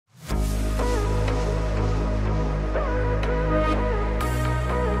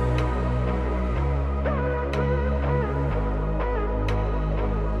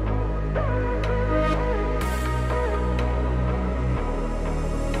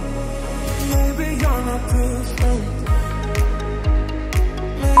not too slow.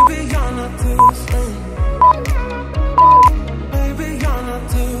 Maybe you're not too slow. Maybe you're not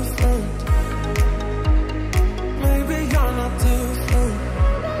too slow. Maybe you're not too slow.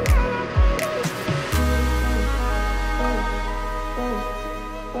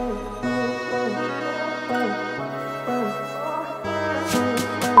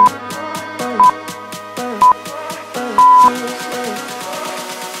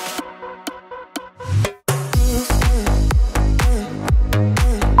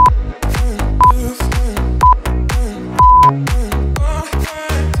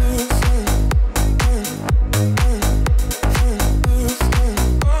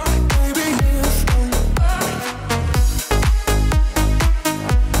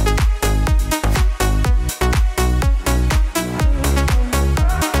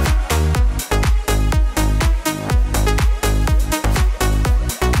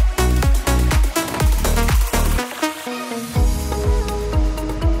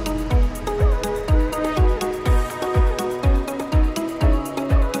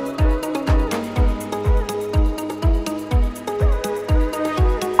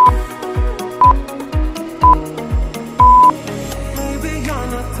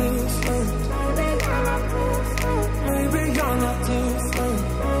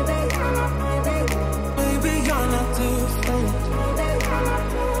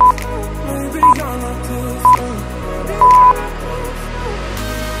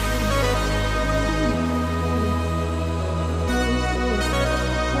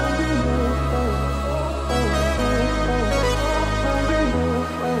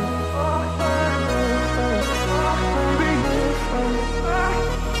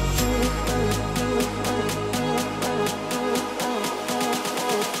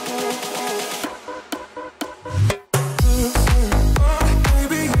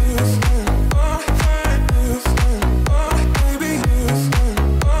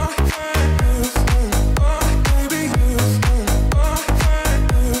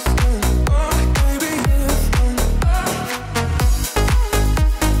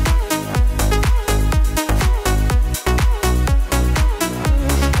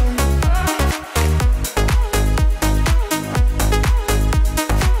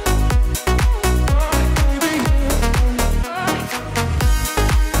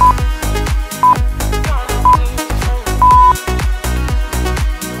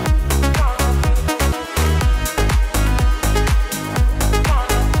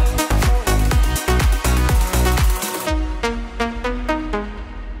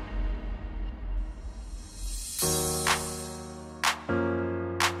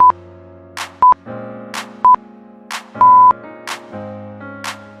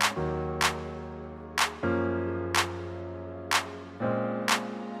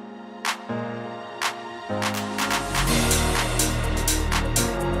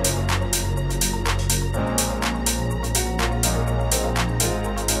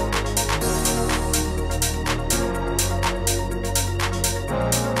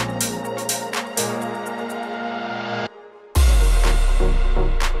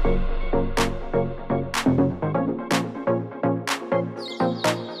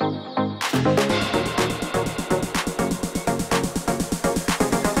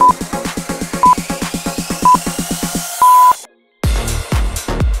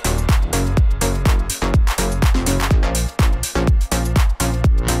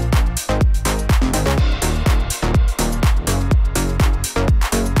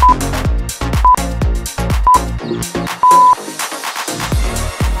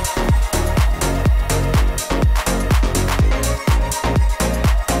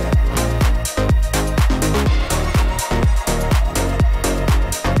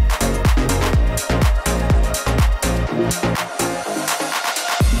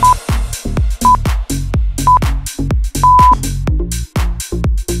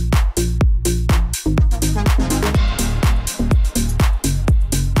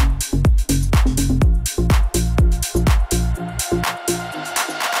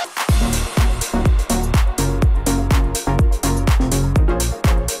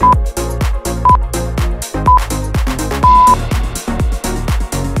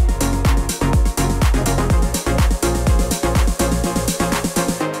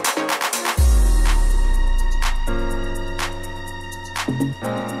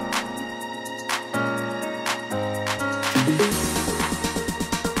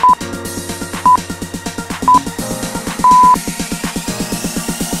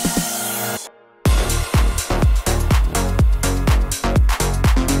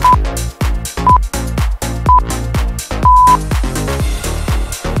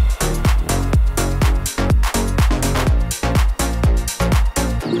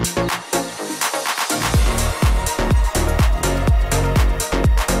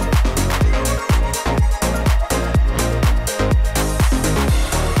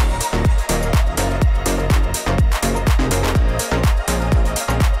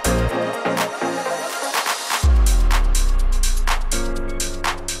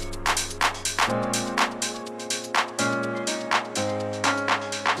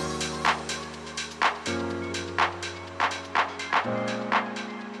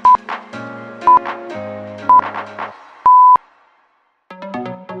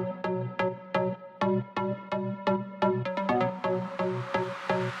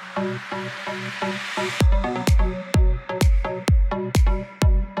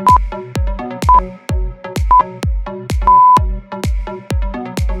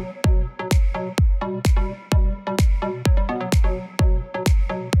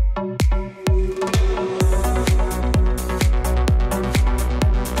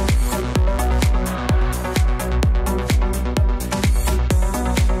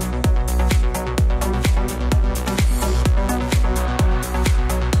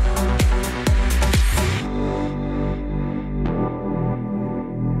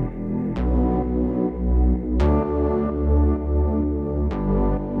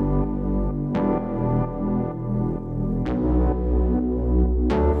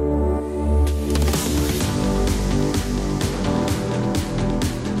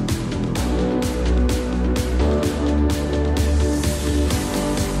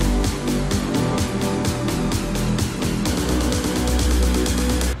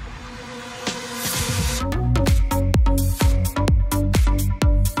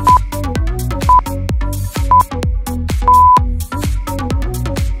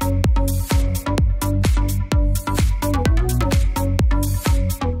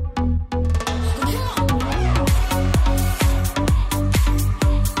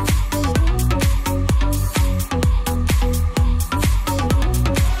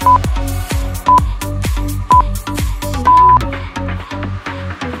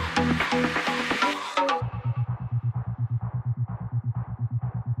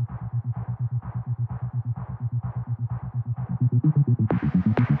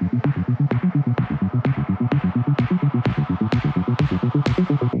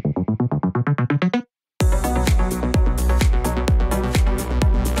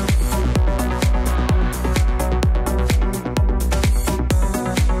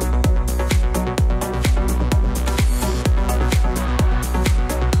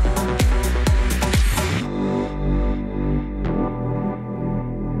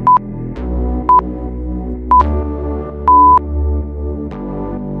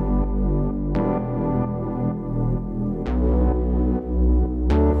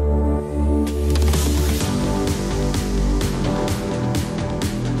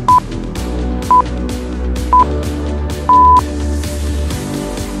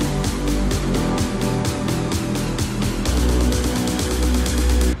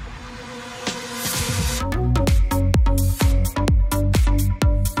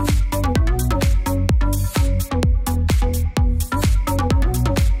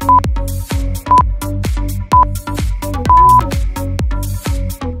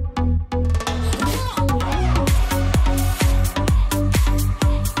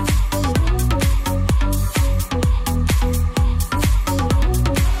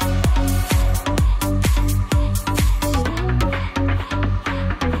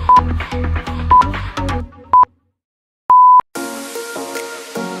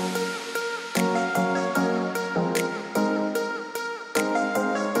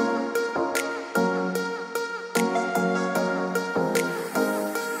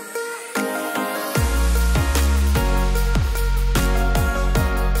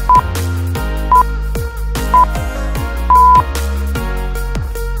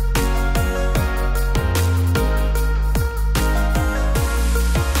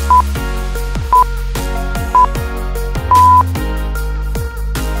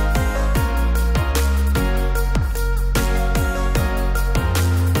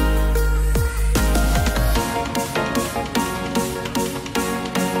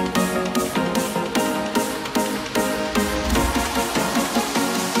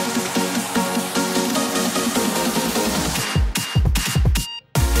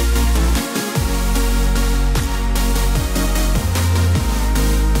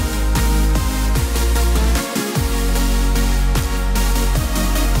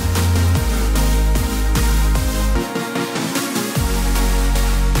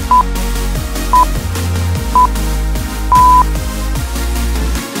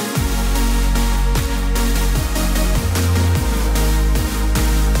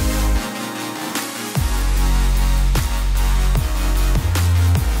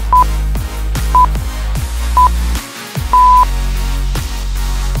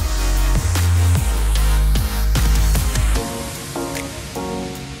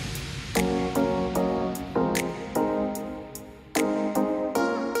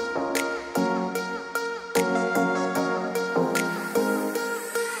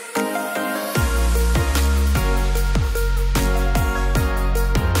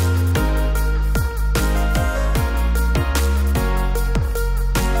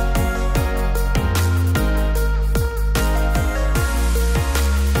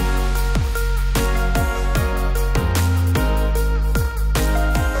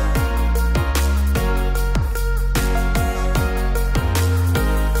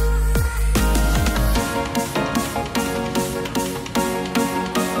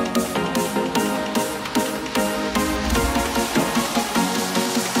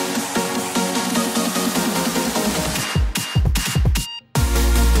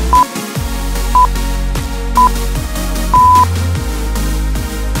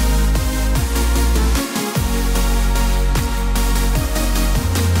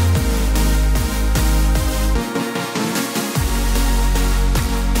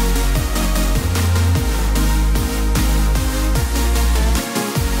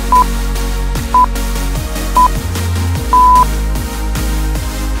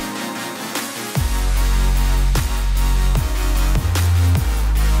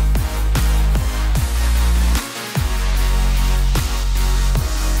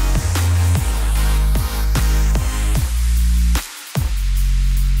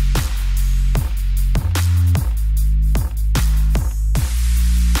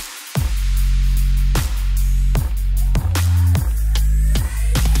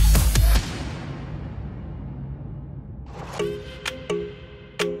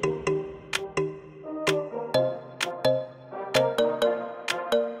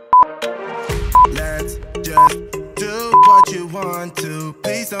 you.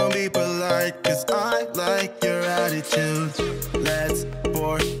 Please don't be polite, cause I like your attitude. Let's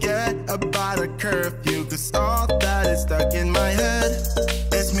forget about a curfew, cause all that is stuck in my head.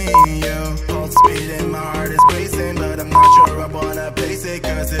 It's me and you, pulse speed and my heart is racing, but I'm not sure I wanna place it,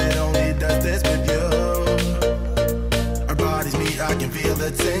 cause it only does this with you. Our bodies meet, I can feel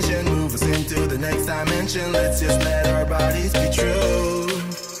the tension, move us into the next dimension. Let's just let our bodies be true.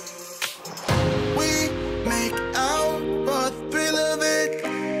 We make out for the thrill of it,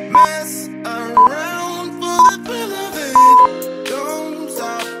 mess around for the thrill of it. Don't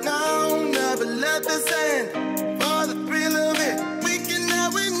stop now, never let this end. For the thrill of it, we can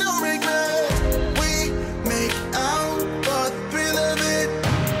have with no regret. We make out for the thrill of it,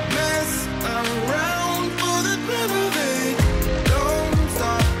 mess around for the thrill of it. Don't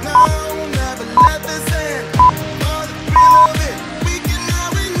stop now, never let this end. For the thrill of it, we can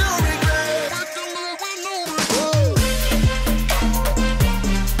have with no regret.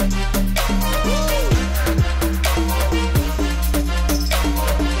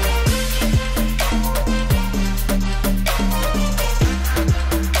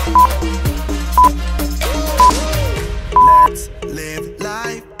 Let's live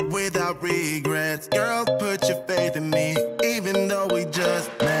life without regrets. Girl, put your faith in me, even though we just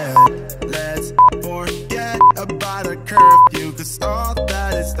met. Let's forget about a curfew, cause all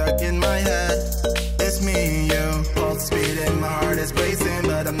that is stuck in my head. It's me and you, pulse speed and my heart is racing,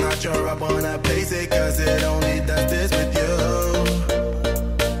 but I'm not sure I wanna place it, cause it only does this with you.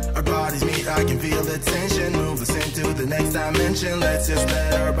 Our bodies meet, I can feel the tension, move us into the next dimension. Let's just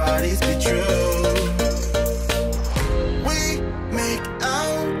let our bodies be true. We make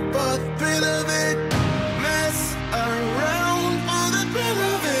out for the thrill of it, mess around for the thrill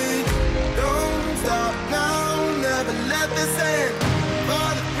of it. Don't stop now, never let this end. For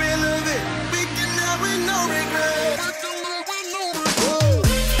the thrill of it, we can have with no regret.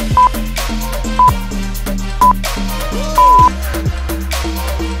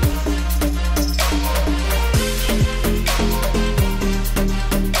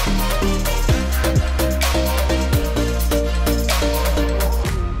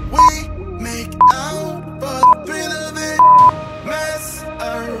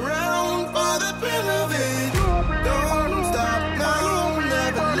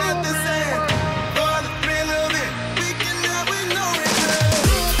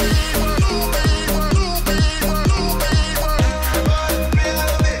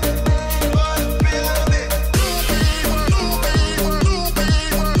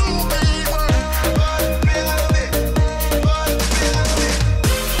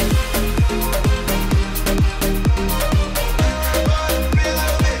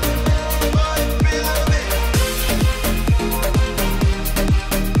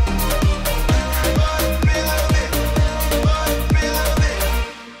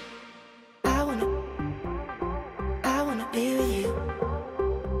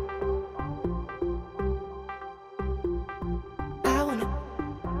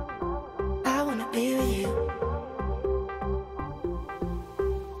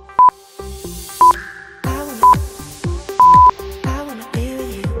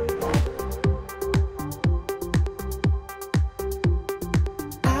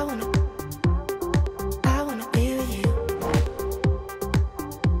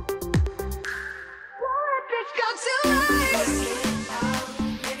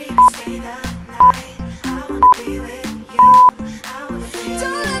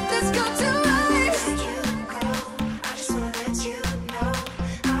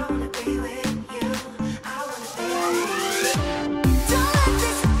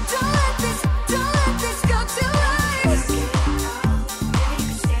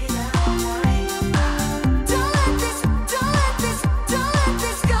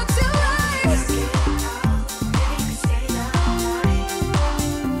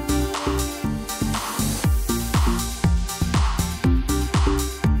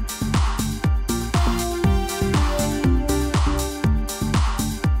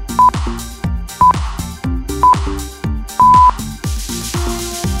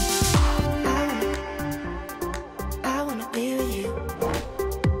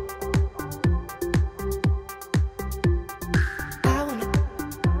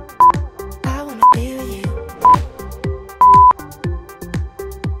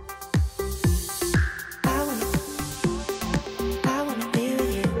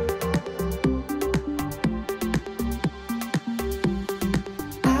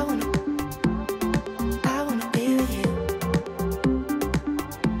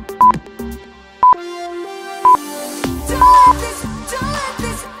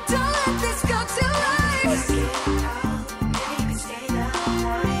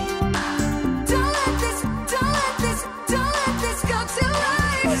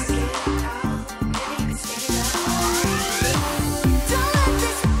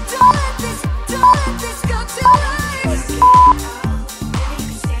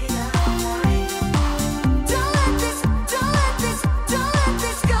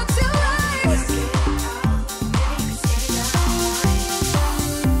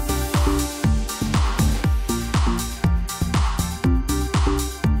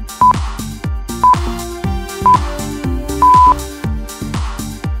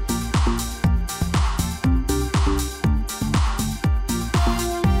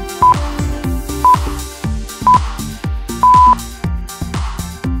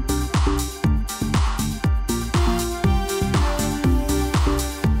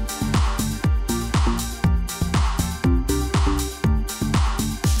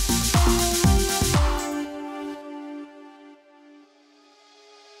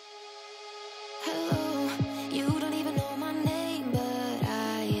 Hello.